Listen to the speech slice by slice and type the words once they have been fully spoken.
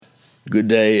Good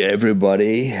day,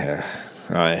 everybody.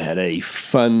 I had a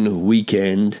fun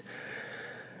weekend.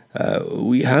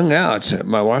 We hung out,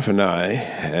 my wife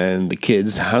and the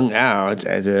kids hung out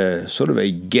at a sort of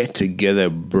a get-together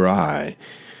braai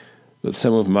with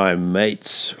some of my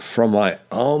mates from my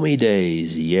army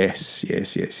days. Yes.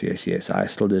 I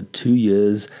still did 2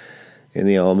 years in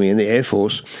the army, in the Air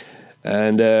Force.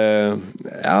 And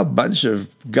our bunch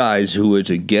of guys who were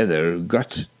together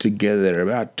got together,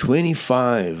 about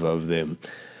 25 of them.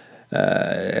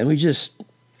 And we just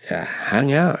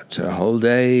hung out a whole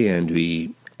day, and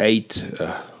we ate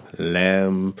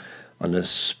lamb on a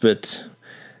spit.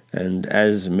 And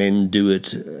as men do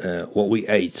it, what we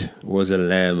ate was a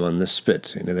lamb on the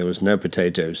spit. There was no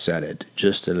potato salad,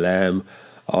 just a lamb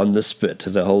on the spit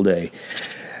the whole day.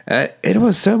 It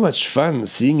was so much fun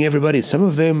seeing everybody. Some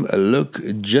of them look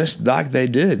just like they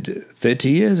did 30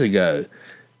 years ago,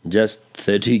 just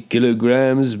 30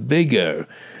 kilograms bigger.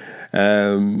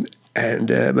 But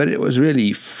it was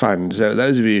really fun. So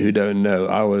those of you who don't know,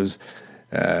 I was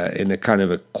in a kind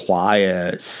of a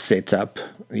choir setup.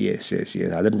 Yes. I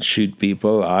didn't shoot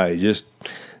people. I just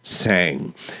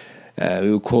sang. We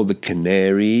were called the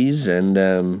Canaries,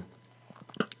 and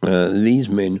these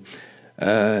men...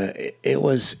 It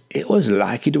was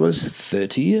like it was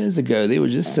 30 years ago. There were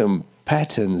just some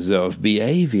patterns of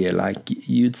behavior, like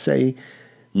you'd say,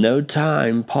 no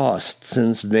time passed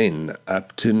since then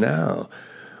up to now.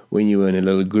 When you were in a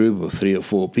little group of 3 or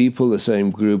 4 people, the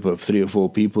same group of 3 or 4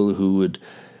 people who would,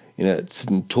 sit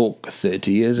and talk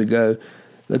 30 years ago,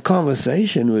 the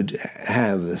conversation would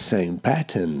have the same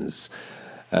patterns.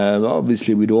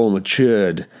 Obviously, we'd all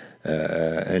matured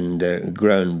and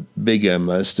grown bigger,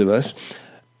 most of us.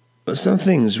 But some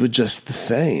things were just the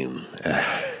same.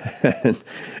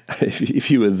 If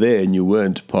you were there and you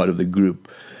weren't part of the group,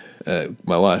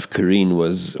 my wife, Corrine,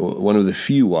 was one of the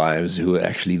few wives who were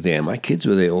actually there. My kids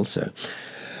were there also.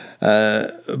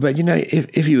 But,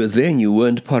 if you were there and you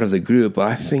weren't part of the group,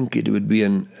 I think it would be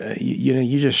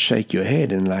you just shake your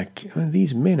head and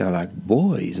these men are like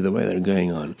boys, the way they're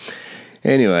going on.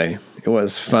 Anyway, it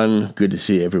was fun. Good to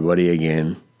see everybody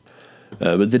again.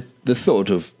 But the thought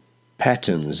of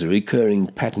patterns, recurring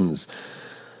patterns,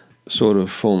 sort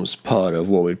of forms part of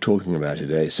what we're talking about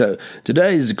today. So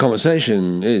today's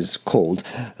conversation is called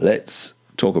Let's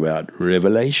Talk About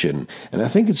Revelation. And I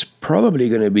think it's probably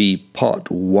going to be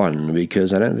part 1,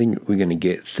 because I don't think we're going to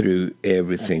get through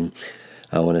everything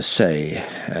I want to say.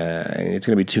 It's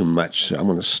going to be too much. So I'm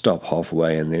going to stop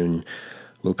halfway, and then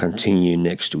we'll continue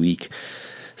next week.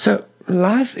 So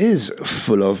life is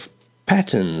full of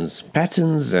patterns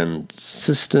and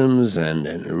systems and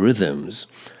rhythms.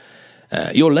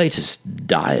 Your latest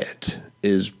diet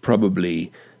is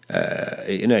probably,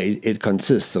 it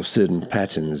consists of certain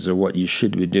patterns of what you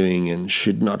should be doing and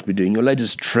should not be doing. Your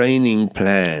latest training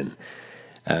plan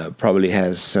probably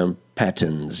has some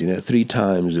patterns. 3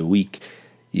 times a week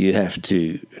you have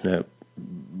to,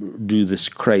 do this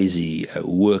crazy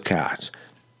workout.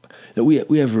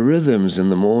 We have rhythms in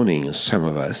the morning, some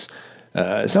of us.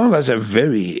 Some of us have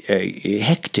very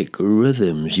hectic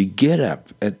rhythms. You get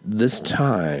up at this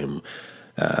time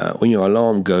when your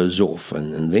alarm goes off,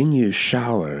 and then you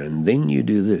shower, and then you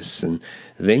do this, and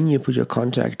then you put your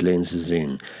contact lenses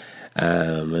in,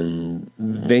 and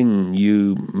then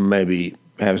you maybe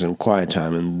have some quiet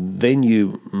time, and then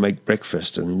you make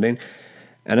breakfast, and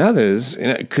others,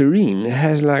 Corrine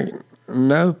has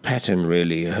no pattern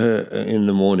really. Her in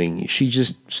the morning, she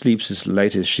just sleeps as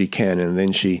late as she can, and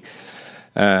then she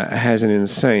has an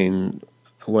insane,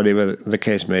 whatever the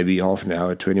case may be, half an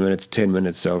hour, 20 minutes, 10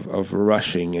 minutes of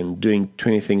rushing and doing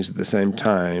 20 things at the same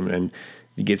time, and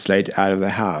gets late out of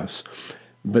the house.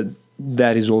 But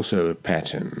that is also a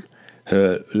pattern.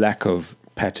 Her lack of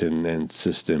pattern and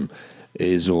system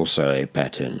is also a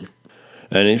pattern.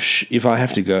 And if I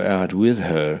have to go out with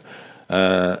her,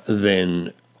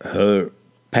 then her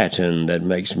pattern that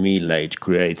makes me late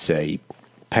creates a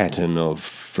pattern of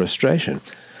frustration.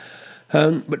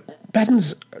 But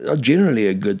patterns are generally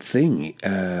a good thing.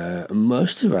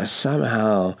 Most of us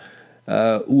somehow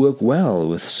work well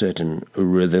with certain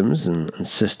rhythms and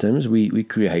systems. We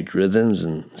create rhythms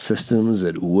and systems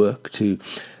that work to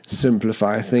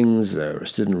simplify things. There are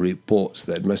certain reports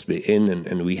that must be in,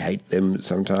 and we hate them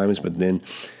sometimes, but then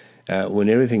when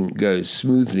everything goes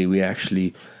smoothly, we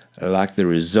actually like the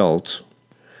result.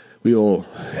 We all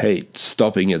hate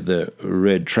stopping at the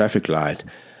red traffic light.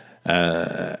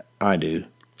 I do.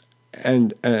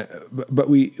 But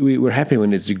we're happy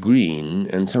when it's green,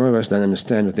 and some of us don't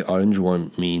understand what the orange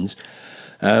one means.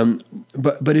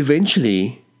 But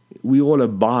eventually, we all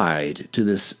abide to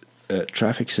this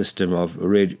traffic system of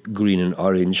red, green, and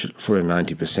orange for a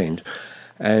 90%,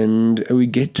 and we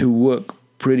get to work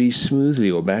pretty smoothly,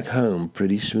 or back home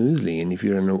pretty smoothly. And if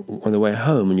you're on the way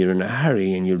home and you're in a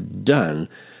hurry and you're done,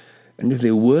 and if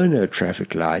there were no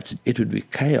traffic lights, it would be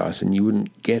chaos and you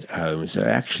wouldn't get home. So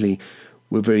actually,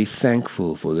 we're very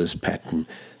thankful for this pattern,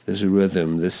 this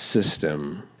rhythm, this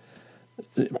system.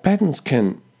 Patterns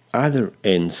can either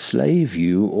enslave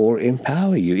you or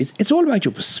empower you. It's all about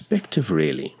your perspective,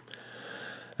 really.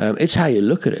 It's how you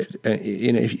look at it.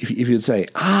 If you'd say,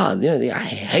 I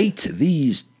hate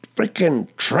these freaking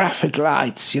traffic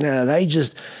lights, they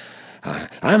just,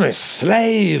 I'm a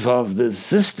slave of the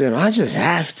system. I just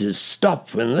have to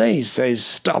stop when they say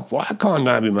stop. Why can't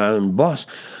I be my own boss?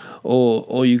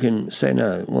 Or you can say,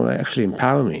 no, well, they actually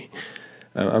empower me.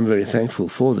 I'm very thankful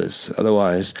for this.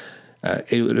 Otherwise,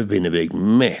 it would have been a big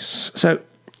mess. So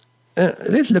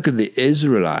let's look at the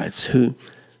Israelites who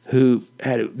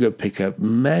had to go pick up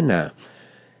manna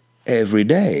every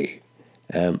day,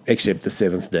 except the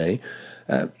seventh day.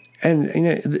 And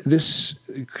this,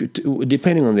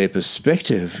 depending on their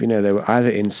perspective, they were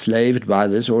either enslaved by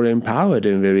this or empowered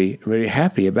and very, very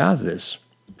happy about this.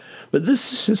 But this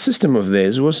system of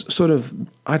theirs was sort of,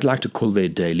 I'd like to call their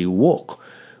daily walk,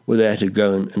 where they had to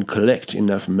go and collect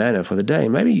enough manna for the day.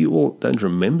 Maybe you all don't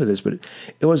remember this, but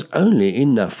it was only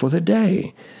enough for the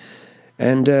day.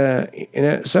 And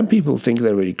some people think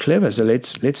they're really clever, so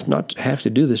let's not have to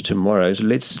do this tomorrow. So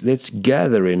let's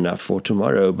gather enough for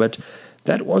tomorrow. But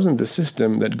that wasn't the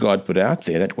system that God put out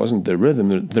there. That wasn't the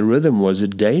rhythm. The rhythm was a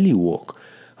daily walk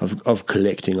of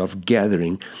collecting, of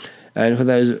gathering. And for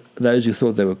those who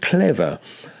thought they were clever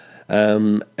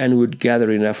and would gather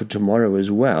enough for tomorrow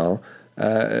as well,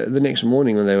 the next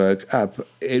morning when they woke up,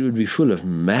 it would be full of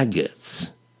maggots.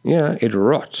 Yeah, it'd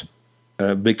rot.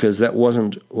 Because that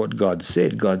wasn't what God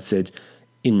said. God said,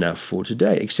 enough for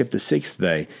today, except the sixth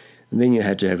day. And then you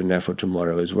had to have enough for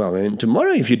tomorrow as well. And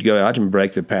tomorrow, if you'd go out and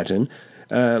break the pattern,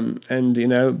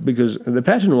 because the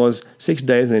pattern was 6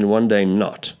 days and then 1 day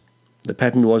not. The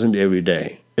pattern wasn't every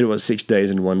day. It was 6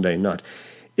 days and 1 day not.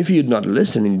 If you'd not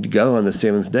listened and you'd go on the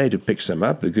seventh day to pick some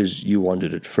up because you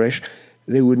wanted it fresh,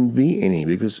 there wouldn't be any,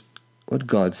 because what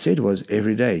God said was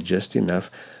every day, just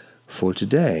enough for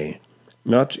today.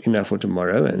 Not enough for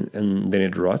tomorrow, and then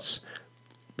it rots,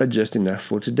 but just enough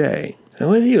for today.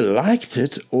 And whether you liked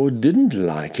it or didn't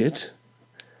like it,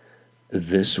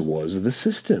 this was the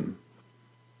system.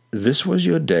 This was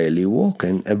your daily walk,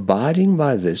 and abiding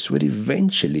by this would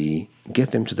eventually get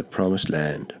them to the promised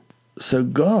land. So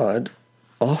God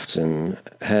often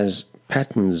has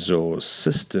patterns or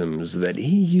systems that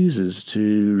he uses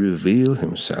to reveal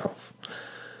himself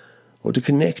or to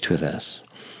connect with us.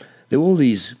 There are all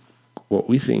these what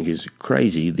we think is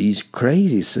crazy, these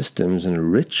crazy systems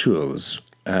and rituals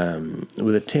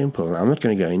with a temple. I'm not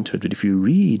going to go into it, but if you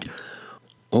read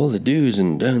all the do's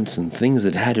and don'ts and things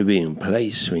that had to be in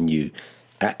place when you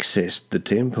accessed the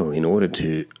temple in order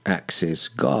to access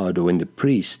God, or when the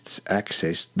priests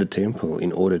accessed the temple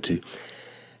in order to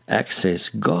access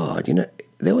God,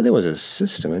 there was a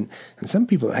system, and some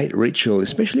people hate ritual,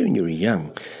 especially when you're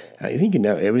young. You think you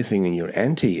know everything and you're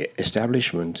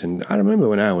anti-establishment. And I remember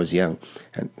when I was young,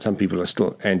 and some people are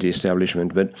still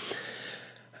anti-establishment, but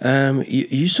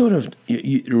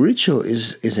ritual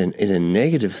is a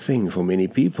negative thing for many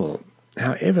people.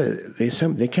 However,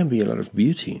 there can be a lot of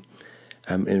beauty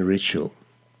in ritual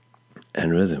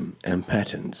and rhythm and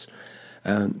patterns,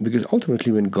 because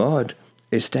ultimately when God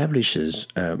establishes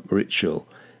ritual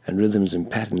and rhythms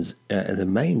and patterns, the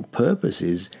main purpose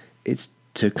is it's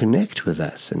to connect with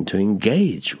us and to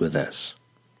engage with us.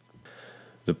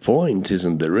 The point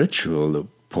isn't the ritual, the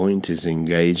point is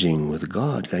engaging with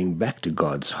God, going back to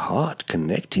God's heart,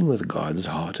 connecting with God's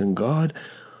heart, and God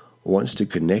wants to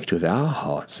connect with our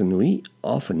hearts, and we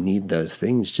often need those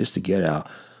things just to get our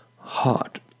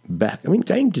heart back. I mean,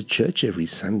 going to church every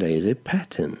Sunday is a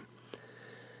pattern.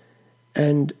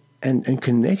 And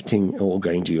connecting, or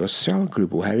going to your cell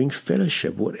group, or having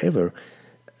fellowship, whatever.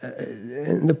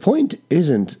 And the point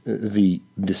isn't the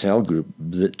cell group,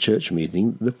 the church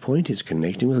meeting. The point is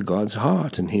connecting with God's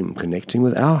heart and him connecting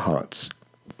with our hearts.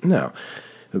 Now,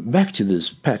 back to this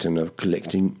pattern of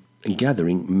collecting and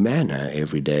gathering manna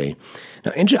every day.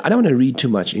 Now, I don't want to read too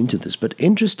much into this, but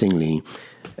interestingly,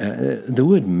 the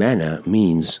word manna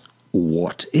means,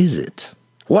 what is it?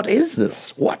 What is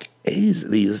this? What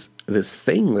is this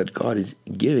thing that God is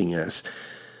giving us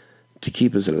to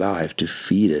keep us alive, to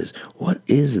feed us? What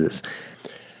is this?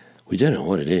 We don't know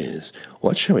what it is.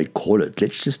 What shall we call it?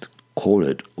 Let's just call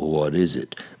it, what is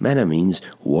it? Manna means,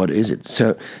 what is it?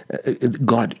 So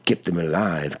God kept them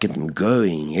alive, kept them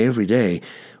going every day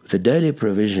with the daily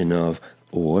provision of,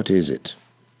 what is it?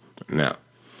 Now,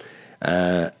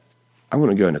 I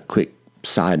want to go on a quick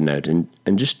side note and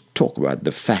just talk about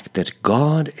the fact that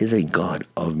God is a God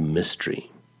of mystery.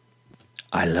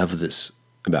 I love this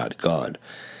about God.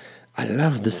 I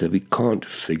love this that we can't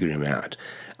figure him out.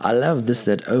 I love this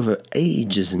that over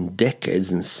ages and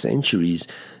decades and centuries,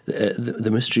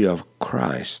 the mystery of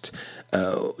Christ,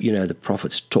 the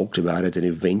prophets talked about it and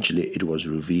eventually it was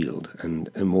revealed, and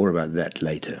more about that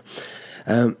later.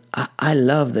 I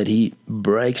love that he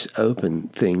breaks open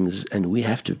things and we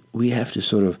have to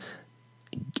sort of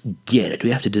get it.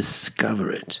 We have to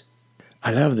discover it.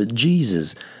 I love that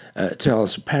Jesus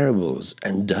tells parables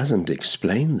and doesn't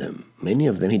explain them. Many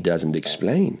of them he doesn't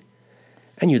explain.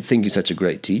 And you'd think he's such a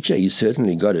great teacher. You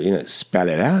certainly got to, spell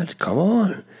it out. Come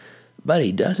on. But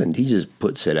he doesn't. He just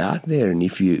puts it out there. And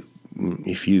if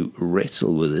you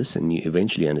wrestle with this and you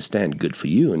eventually understand, good for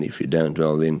you. And if you don't,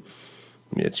 well, then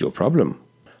it's your problem.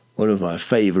 One of my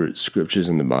favorite scriptures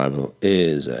in the Bible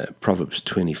is Proverbs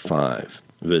 25,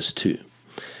 verse 2.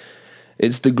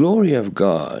 It's the glory of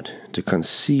God to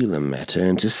conceal a matter,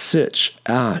 and to search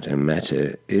out a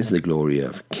matter is the glory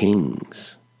of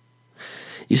kings.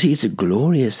 You see, it's a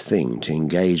glorious thing to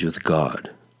engage with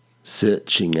God,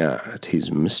 searching out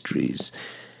his mysteries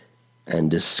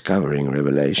and discovering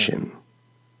revelation.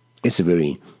 It's a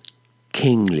very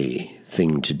kingly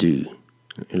thing to do.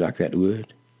 You like that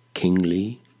word?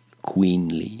 Kingly,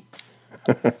 queenly.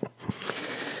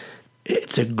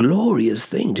 It's a glorious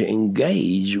thing to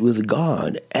engage with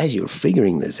God as you're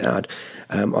figuring this out.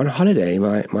 On holiday,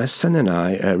 my son and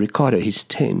I, Ricardo, he's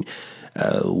 10,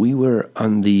 we were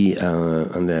on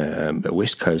the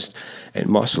west coast in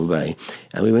Mossel Bay,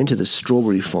 and we went to the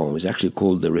strawberry farm. It was actually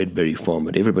called the Redberry Farm,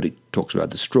 but everybody talks about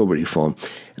the strawberry farm.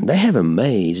 And they have a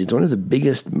maze. It's one of the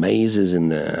biggest mazes in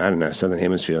the, southern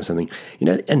hemisphere or something.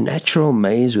 A natural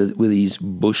maze with these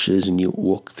bushes, and you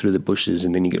walk through the bushes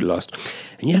and then you get lost.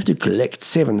 And you have to collect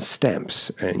 7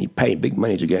 stamps, and you pay big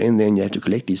money to go in there, and you have to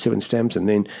collect these 7 stamps, and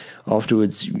then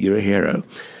afterwards you're a hero.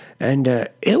 And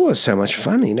it was so much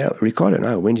fun. Ricardo and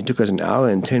I went. It took us an hour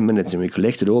and 10 minutes, and we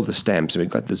collected all the stamps, and we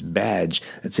got this badge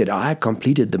that said, I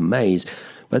completed the maze.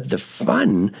 But the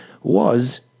fun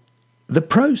was the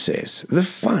process. The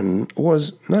fun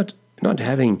was not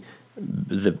having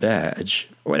the badge.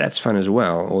 Well, that's fun as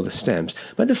well, or the stamps.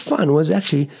 But the fun was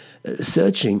actually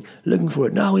searching, looking for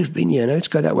it. No, we've been here. No, let's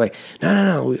go that way.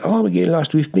 No. We're getting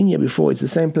lost. We've been here before. It's the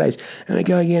same place. And we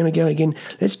go again.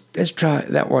 Let's try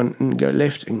that one and go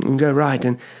left and go right.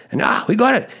 And we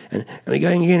got it. And we're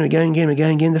going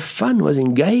again. The fun was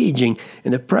engaging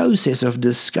in the process of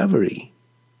discovery.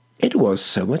 It was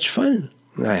so much fun.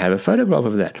 I have a photograph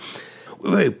of that.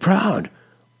 We're very proud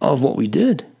of what we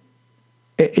did.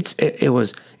 It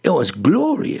was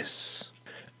glorious.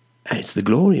 And it's the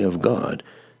glory of God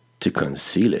to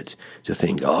conceal it, to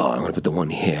think, I'm going to put the one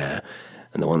here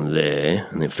and the one there,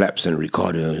 and then Flaps and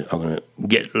Ricardo are going to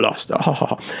get lost,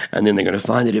 and then they're going to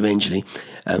find it eventually.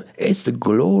 It's the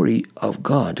glory of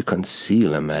God to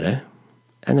conceal a matter,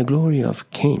 and the glory of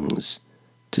kings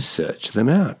to search them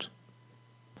out.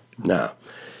 Now,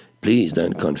 please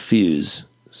don't confuse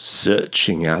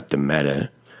searching out the matter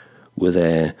with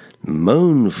a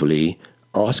mournfully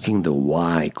asking the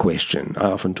why question.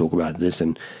 I often talk about this,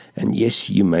 and yes,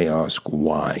 you may ask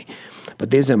why,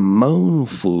 but there's a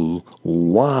mournful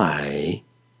why.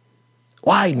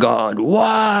 Why, God?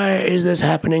 Why is this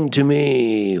happening to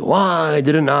me? Why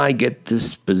didn't I get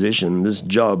this position, this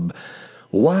job?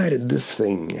 Why did this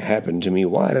thing happen to me?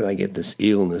 Why did I get this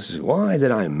illness? Why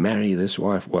did I marry this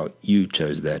wife? Well, you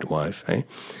chose that wife, eh?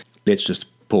 Let's just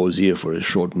pause here for a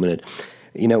short minute.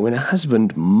 When a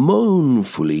husband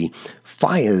mournfully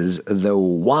fires the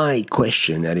why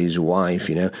question at his wife,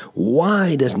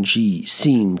 why doesn't she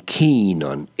seem keen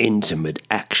on intimate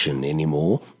action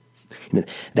anymore?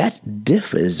 That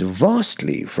differs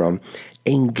vastly from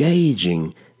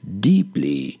engaging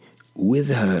deeply with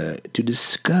her to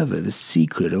discover the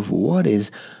secret of what is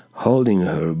holding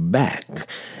her back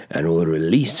and will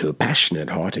release her passionate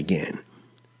heart again.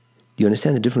 Do you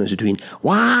understand the difference between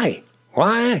why?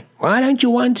 Why don't you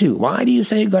want to? Why do you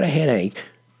say you've got a headache?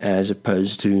 As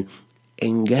opposed to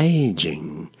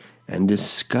engaging and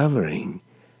discovering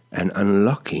and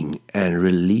unlocking and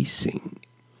releasing.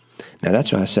 Now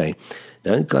that's why I say,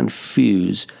 don't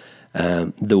confuse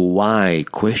the why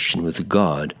question with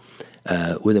God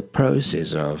with a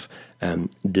process of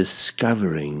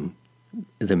discovering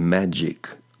the magic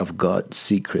of God's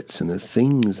secrets and the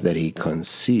things that he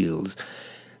conceals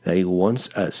that he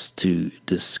wants us to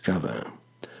discover.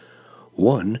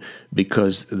 One,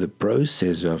 because the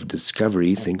process of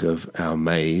discovery, think of our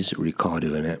maze,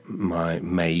 Ricardo and my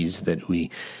maze that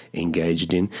we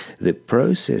engaged in, the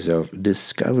process of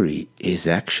discovery is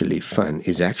actually fun,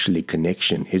 is actually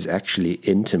connection, is actually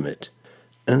intimate.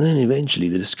 And then eventually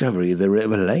the discovery, the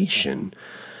revelation,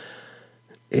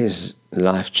 is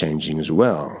life-changing as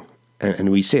well.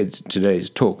 And we said today's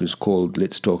talk is called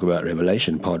Let's Talk About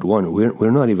Revelation, Part 1.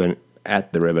 We're not even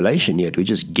at the revelation yet, we're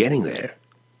just getting there.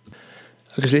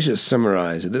 Okay, so let's just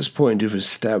summarize. At this point, we've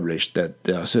established that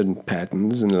there are certain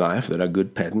patterns in life that are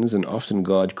good patterns, and often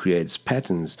God creates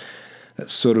patterns that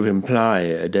sort of imply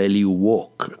a daily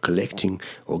walk, collecting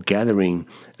or gathering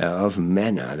of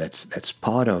manna. That's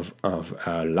part of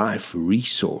our life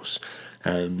resource.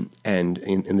 And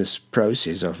in this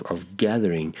process of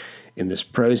gathering, in this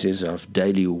process of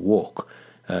daily walk,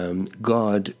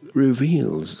 God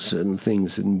reveals certain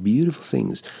things, certain beautiful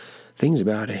things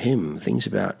about Him, things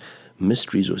about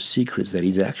mysteries or secrets that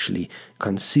He's actually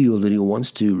concealed, that He wants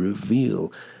to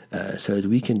reveal, so that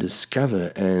we can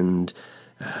discover and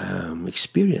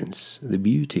experience the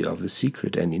beauty of the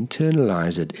secret and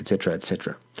internalize it, etc.,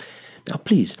 etc. Now,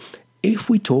 please, if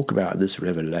we talk about this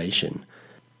revelation,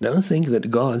 don't think that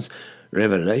God's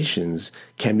revelations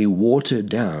can be watered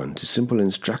down to simple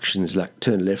instructions like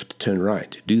turn left, turn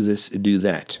right, do this, do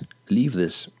that, leave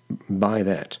this, buy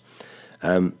that.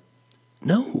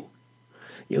 No.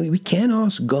 We can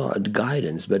ask God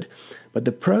guidance, but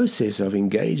the process of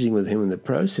engaging with Him and the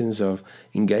process of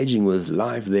engaging with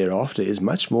life thereafter is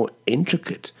much more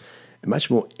intricate, much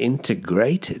more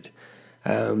integrated.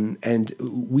 And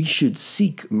we should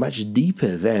seek much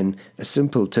deeper than a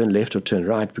simple turn left or turn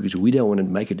right, because we don't want to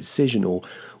make a decision, or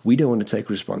we don't want to take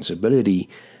responsibility.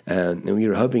 And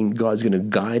we're hoping God's going to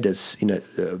guide us,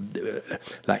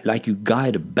 like you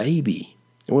guide a baby.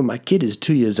 When my kid is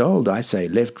 2 years old, I say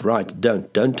left, right,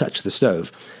 don't touch the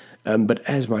stove. But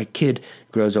as my kid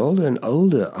grows older and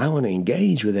older, I want to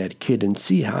engage with that kid and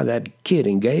see how that kid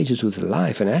engages with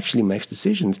life and actually makes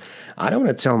decisions. I don't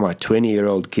want to tell my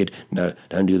 20-year-old kid, no,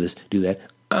 don't do this, do that.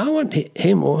 I want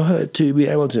him or her to be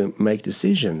able to make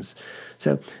decisions.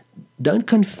 So don't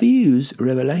confuse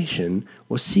revelation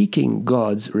or seeking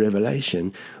God's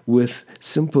revelation with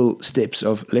simple steps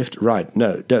of left, right,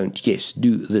 no, don't, yes,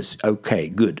 do this, okay,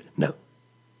 good. No,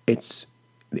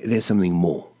 there's something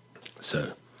more.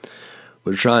 So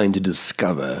we're trying to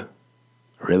discover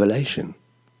revelation,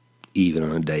 even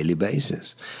on a daily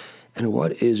basis. And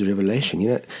what is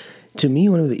revelation? To me,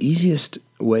 one of the easiest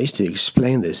ways to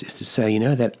explain this is to say,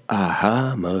 that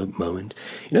aha moment.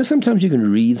 Sometimes you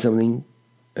can read something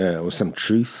or some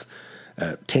truth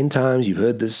 10 times, you've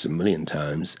heard this a million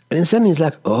times, and then suddenly it's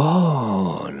like,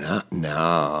 oh,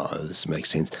 now this makes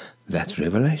sense. That's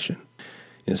revelation.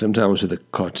 Sometimes with a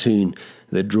cartoon,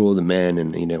 they draw the man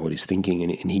and what he's thinking,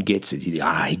 and he gets it.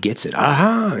 He gets it.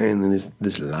 Aha! And then there's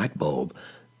this light bulb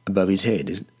above his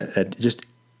head. It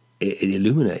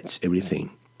illuminates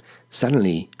everything.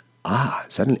 Suddenly, yes,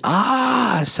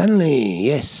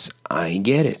 I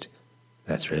get it.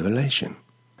 That's revelation.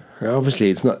 Now, obviously,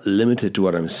 it's not limited to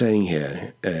what I'm saying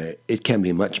here. It can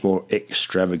be much more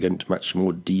extravagant, much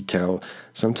more detailed.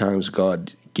 Sometimes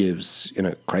God gives,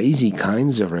 crazy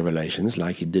kinds of revelations,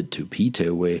 like He did to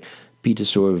Peter, where Peter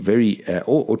saw a very,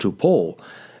 or to Paul,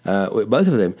 where both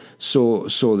of them saw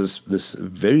this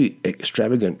very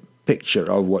extravagant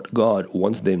picture of what God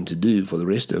wants them to do for the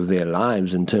rest of their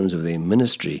lives in terms of their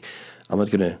ministry. I'm not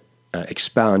going to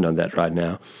expound on that right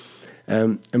now.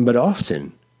 But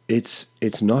often, it's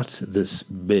not this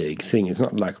big thing. It's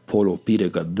not like Paul or Peter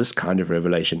got this kind of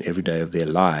revelation every day of their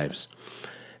lives.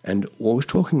 And what we're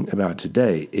talking about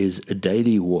today is a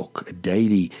daily walk, a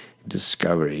daily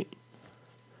discovery.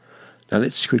 Now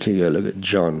let's quickly go look at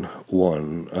John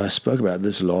 1. I spoke about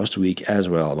this last week as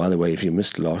well. By the way, if you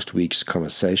missed last week's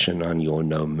conversation on your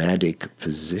nomadic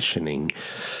positioning,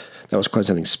 that was quite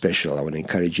something special. I want to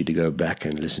encourage you to go back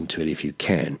and listen to it if you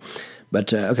can.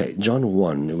 But, okay, John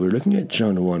 1. We're looking at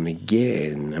John 1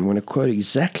 again. I'm going to quote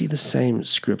exactly the same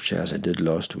scripture as I did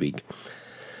last week.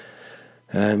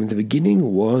 In the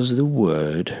beginning was the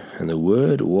Word, and the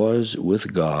Word was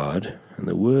with God, and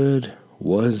the Word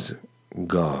was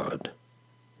God.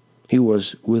 He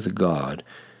was with God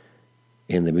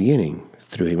in the beginning.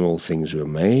 Through Him all things were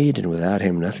made, and without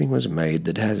Him nothing was made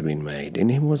that has been made. In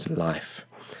Him was life,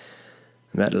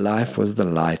 and that life was the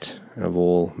light of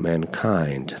all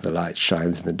mankind. The light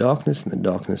shines in the darkness, and the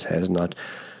darkness has not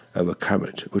overcome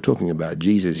it. We're talking about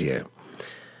Jesus here.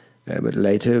 But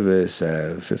later, verse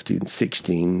 15,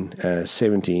 16,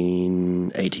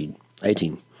 17, 18.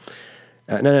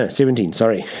 No, 17,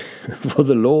 sorry. For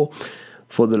the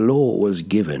law was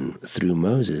given through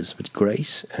Moses, but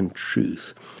grace and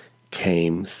truth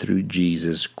came through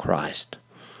Jesus Christ.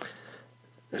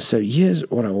 So here's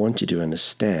what I want you to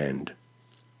understand.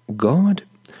 God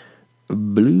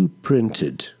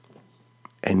blueprinted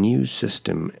a new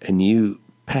system, a new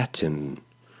pattern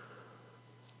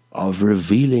of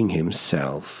revealing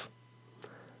himself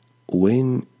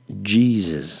when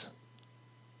Jesus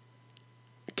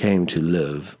came to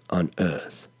live on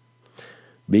earth.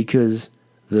 Because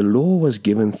the law was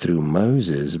given through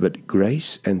Moses, but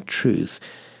grace and truth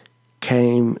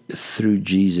came through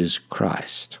Jesus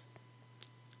Christ.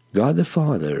 God the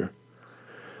Father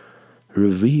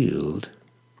revealed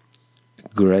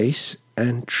grace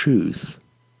and truth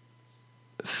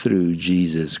through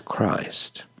Jesus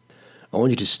Christ. I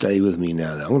want you to stay with me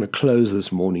now. I want to close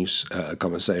this morning's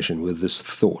conversation with this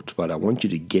thought, but I want you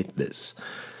to get this.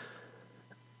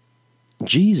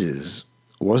 Jesus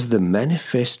was the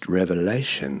manifest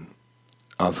revelation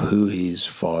of who his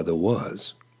Father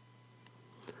was.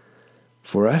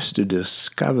 For us to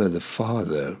discover the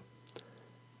Father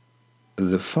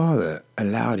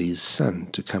allowed his Son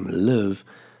to come live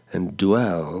and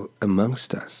dwell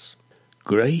amongst us.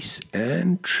 Grace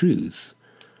and truth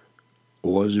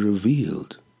was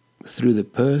revealed through the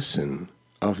person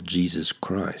of Jesus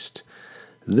Christ.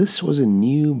 This was a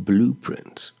new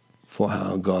blueprint for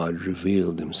how God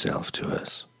revealed himself to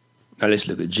us. Now let's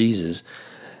look at Jesus.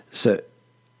 So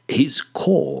his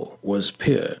core was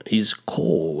pure. His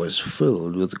core was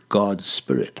filled with God's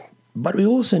Spirit. But we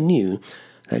also knew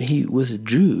that he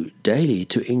withdrew daily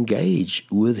to engage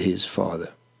with his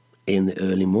Father in the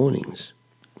early mornings.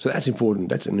 So that's important.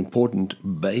 That's an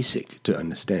important basic to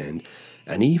understand.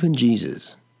 And even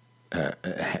Jesus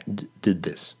did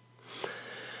this.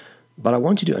 But I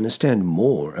want you to understand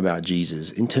more about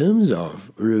Jesus in terms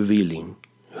of revealing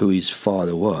who his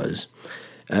Father was.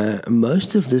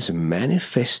 Most of this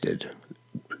manifested,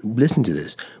 listen to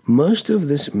this, most of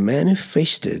this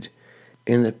manifested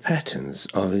in the patterns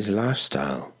of his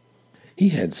lifestyle. He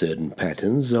had certain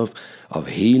patterns of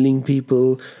healing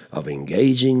people, of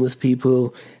engaging with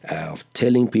people, of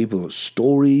telling people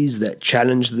stories that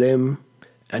challenged them.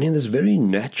 And in this very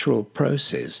natural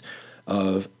process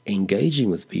of engaging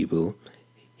with people,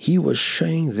 he was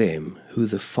showing them who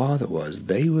the Father was.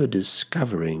 They were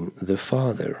discovering the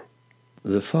Father.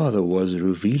 The Father was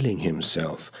revealing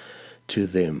himself to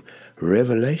them.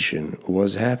 Revelation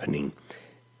was happening.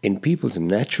 In people's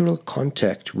natural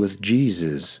contact with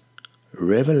Jesus,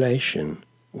 revelation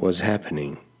was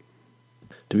happening.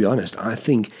 To be honest, I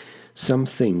think some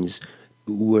things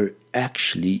were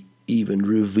actually even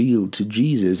revealed to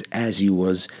Jesus as he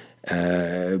was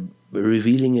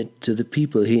revealing it to the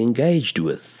people he engaged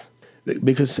with.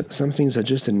 Because some things are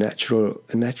just a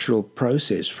natural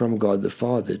process from God the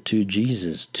Father to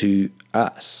Jesus to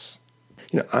us.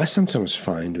 I sometimes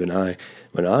find when I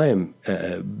am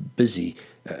busy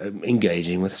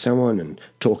engaging with someone and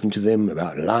talking to them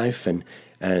about life and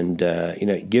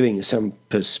giving some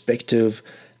perspective,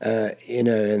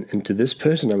 and to this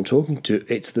person I'm talking to,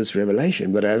 it's this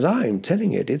revelation. But as I am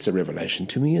telling it, it's a revelation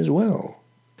to me as well.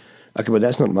 Okay, but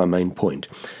that's not my main point.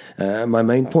 My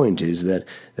main point is that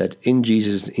in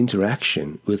Jesus'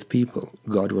 interaction with people,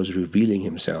 God was revealing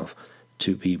himself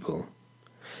to people.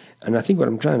 And I think what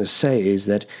I'm trying to say is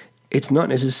that it's not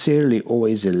necessarily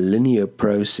always a linear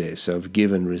process of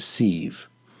give and receive.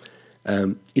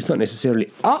 It's not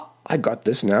necessarily, I got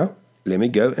this now, let me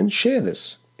go and share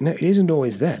this. It isn't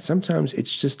always that. Sometimes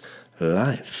it's just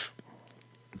life.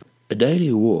 A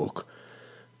daily walk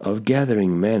of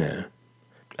gathering manna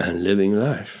and living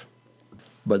life.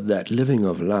 But that living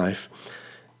of life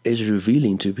is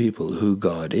revealing to people who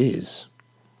God is.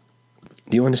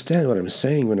 Do you understand what I'm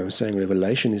saying when I'm saying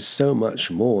revelation is so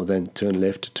much more than turn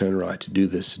left, turn right, do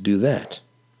this, do that?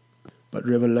 But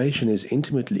revelation is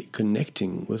intimately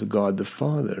connecting with God the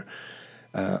Father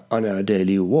on our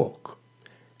daily walk.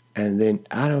 And then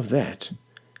out of that,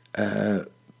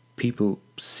 people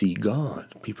see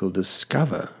God, people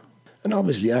discover. And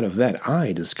obviously out of that,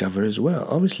 I discover as well.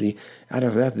 Obviously out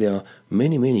of that, there are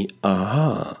many, many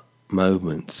aha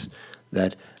moments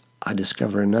that I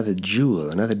discover another jewel,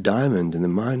 another diamond in the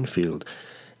minefield,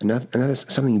 another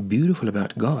something beautiful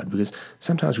about God, because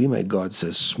sometimes we make God so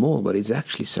small, but it's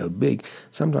actually so big.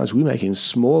 Sometimes we make him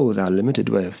small with our limited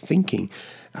way of thinking,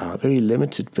 our very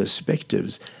limited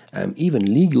perspectives,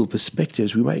 even legal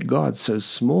perspectives. We make God so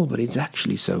small, but it's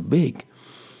actually so big.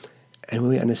 And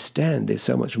when we understand there's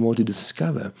so much more to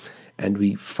discover, and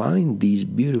we find these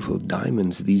beautiful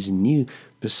diamonds, these new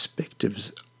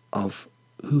perspectives of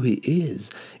who he is.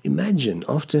 Imagine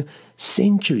after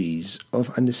centuries of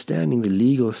understanding the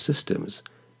legal systems,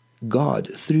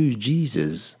 God, through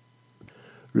Jesus,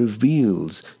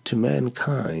 reveals to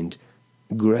mankind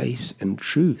grace and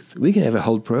truth. We can have a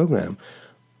whole program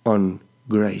on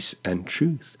grace and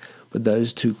truth, but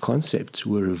those two concepts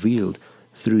were revealed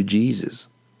through Jesus.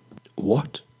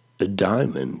 What a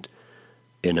diamond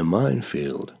in a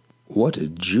minefield. What a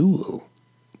jewel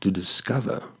to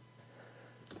discover.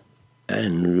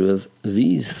 And with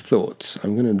these thoughts,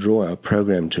 I'm going to draw our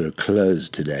program to a close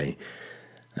today.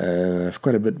 I've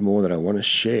got a bit more that I want to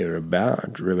share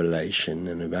about Revelation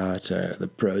and about the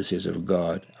process of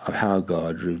God, of how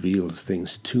God reveals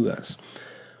things to us.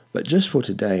 But just for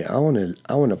today, I want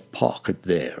to park it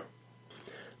there.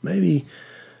 Maybe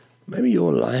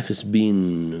your life has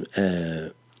been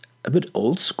a bit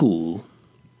old school.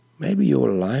 Maybe your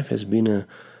life has been a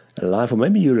life, or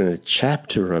maybe you're in a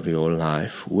chapter of your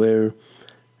life where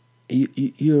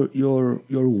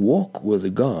your walk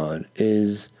with God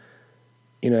is,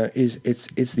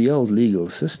 it's the old legal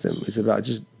system. It's about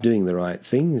just doing the right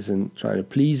things and trying to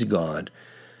please God.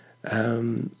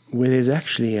 Where there's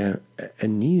actually a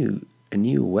new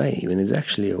way, when there's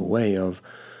actually a way of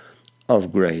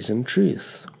grace and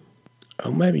truth.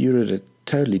 Or maybe you're at a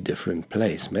totally different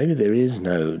place. Maybe there is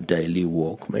no daily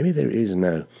walk. Maybe there is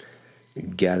no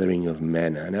gathering of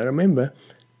manna. Now remember,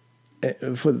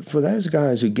 for those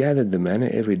guys who gathered the manna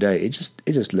every day, it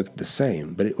just looked the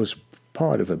same, but it was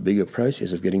part of a bigger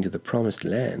process of getting to the promised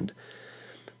land.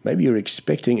 Maybe you're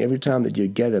expecting every time that you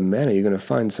gather manna, you're going to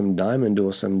find some diamond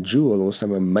or some jewel or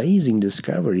some amazing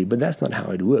discovery, but that's not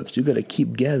how it works. You've got to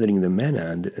keep gathering the manna,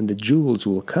 and the jewels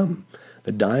will come,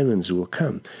 the diamonds will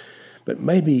come. But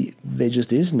maybe there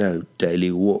just is no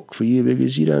daily walk for you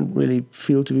because you don't really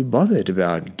feel to be bothered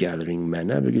about gathering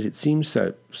manna because it seems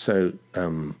so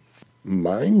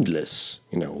mindless.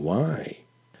 Why?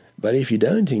 But if you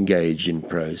don't engage in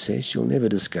process, you'll never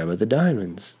discover the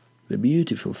diamonds, the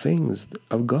beautiful things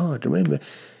of God. Remember,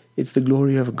 it's the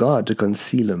glory of God to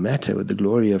conceal a matter, but the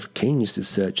glory of kings to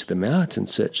search them out, and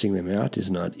searching them out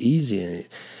is not easy, and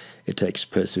it takes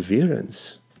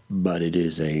perseverance, but it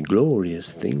is a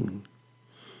glorious thing,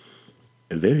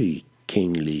 a very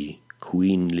kingly,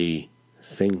 queenly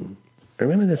thing.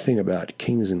 Remember the thing about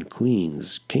kings and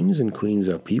queens. Kings and queens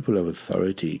are people of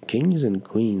authority. Kings and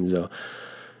queens are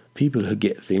people who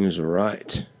get things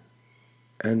right.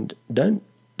 And don't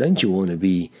you want to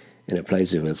be in a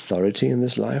place of authority in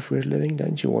this life we're living?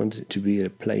 Don't you want to be at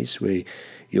a place where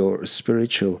your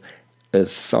spiritual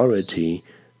authority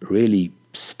really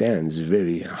stands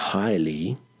very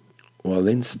highly? Well,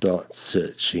 then start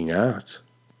searching out,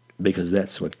 because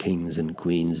that's what kings and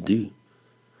queens do.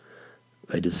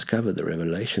 They discover the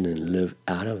revelation and live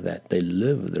out of that. They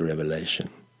live the revelation.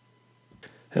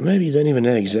 And maybe you don't even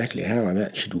know exactly how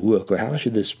that should work, or how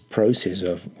should this process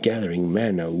of gathering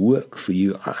manna work for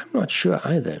you. I'm not sure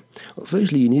either. Well,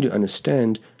 firstly, you need to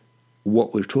understand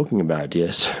what we're talking about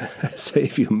here. So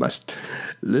if you must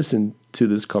listen to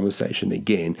this conversation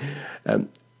again.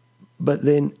 But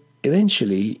then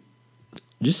eventually,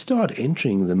 just start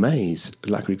entering the maze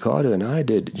like Ricardo and I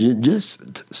did.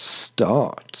 Just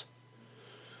start.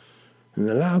 And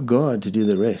allow God to do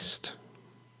the rest.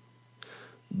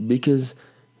 Because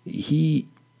He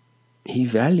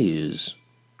values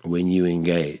when you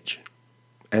engage.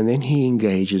 And then He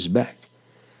engages back.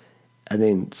 And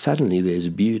then suddenly there's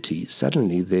beauty.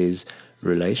 Suddenly there's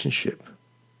relationship.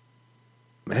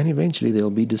 And eventually there'll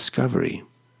be discovery.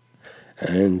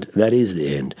 And that is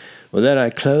the end. With that, I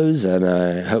close, and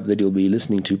I hope that you'll be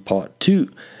listening to part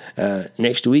 2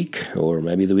 next week, or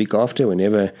maybe the week after,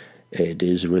 whenever it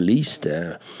is released.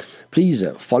 Please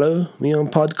follow me on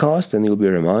podcast, and you'll be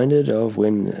reminded of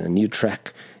when a new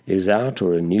track is out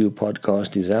or a new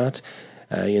podcast is out.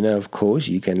 Of course,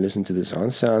 you can listen to this on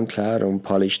SoundCloud, on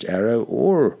Polished Arrow,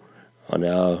 or on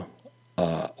our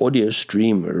audio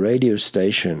stream radio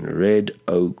station, Red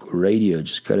Oak Radio.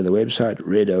 Just go to the website,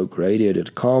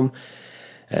 redoakradio.com,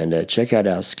 and check out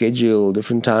our schedule,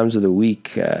 different times of the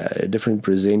week, different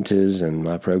presenters, and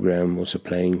my program also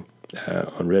playing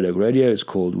on Red Oak Radio. It's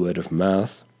called Word of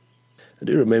Mouth. I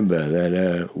do remember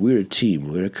that we're a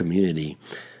team, we're a community.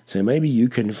 So maybe you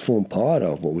can form part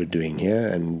of what we're doing here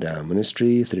and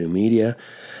ministry through media.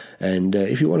 And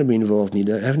if you want to be involved and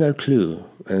you have no clue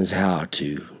as how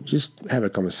to, just have a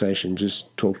conversation,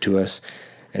 just talk to us,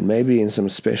 and maybe in some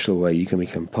special way you can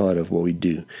become part of what we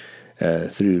do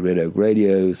through Red Oak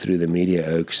Radio, through the Media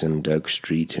Oaks and Oak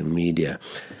Street and Media.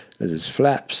 This is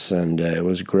Flaps, and it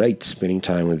was great spending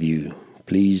time with you.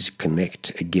 Please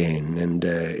connect again. And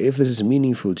if this is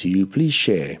meaningful to you, please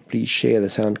share. Please share the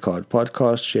Soundcard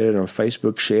podcast, share it on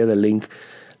Facebook, share the link,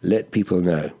 let people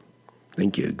know.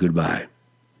 Thank you. Goodbye.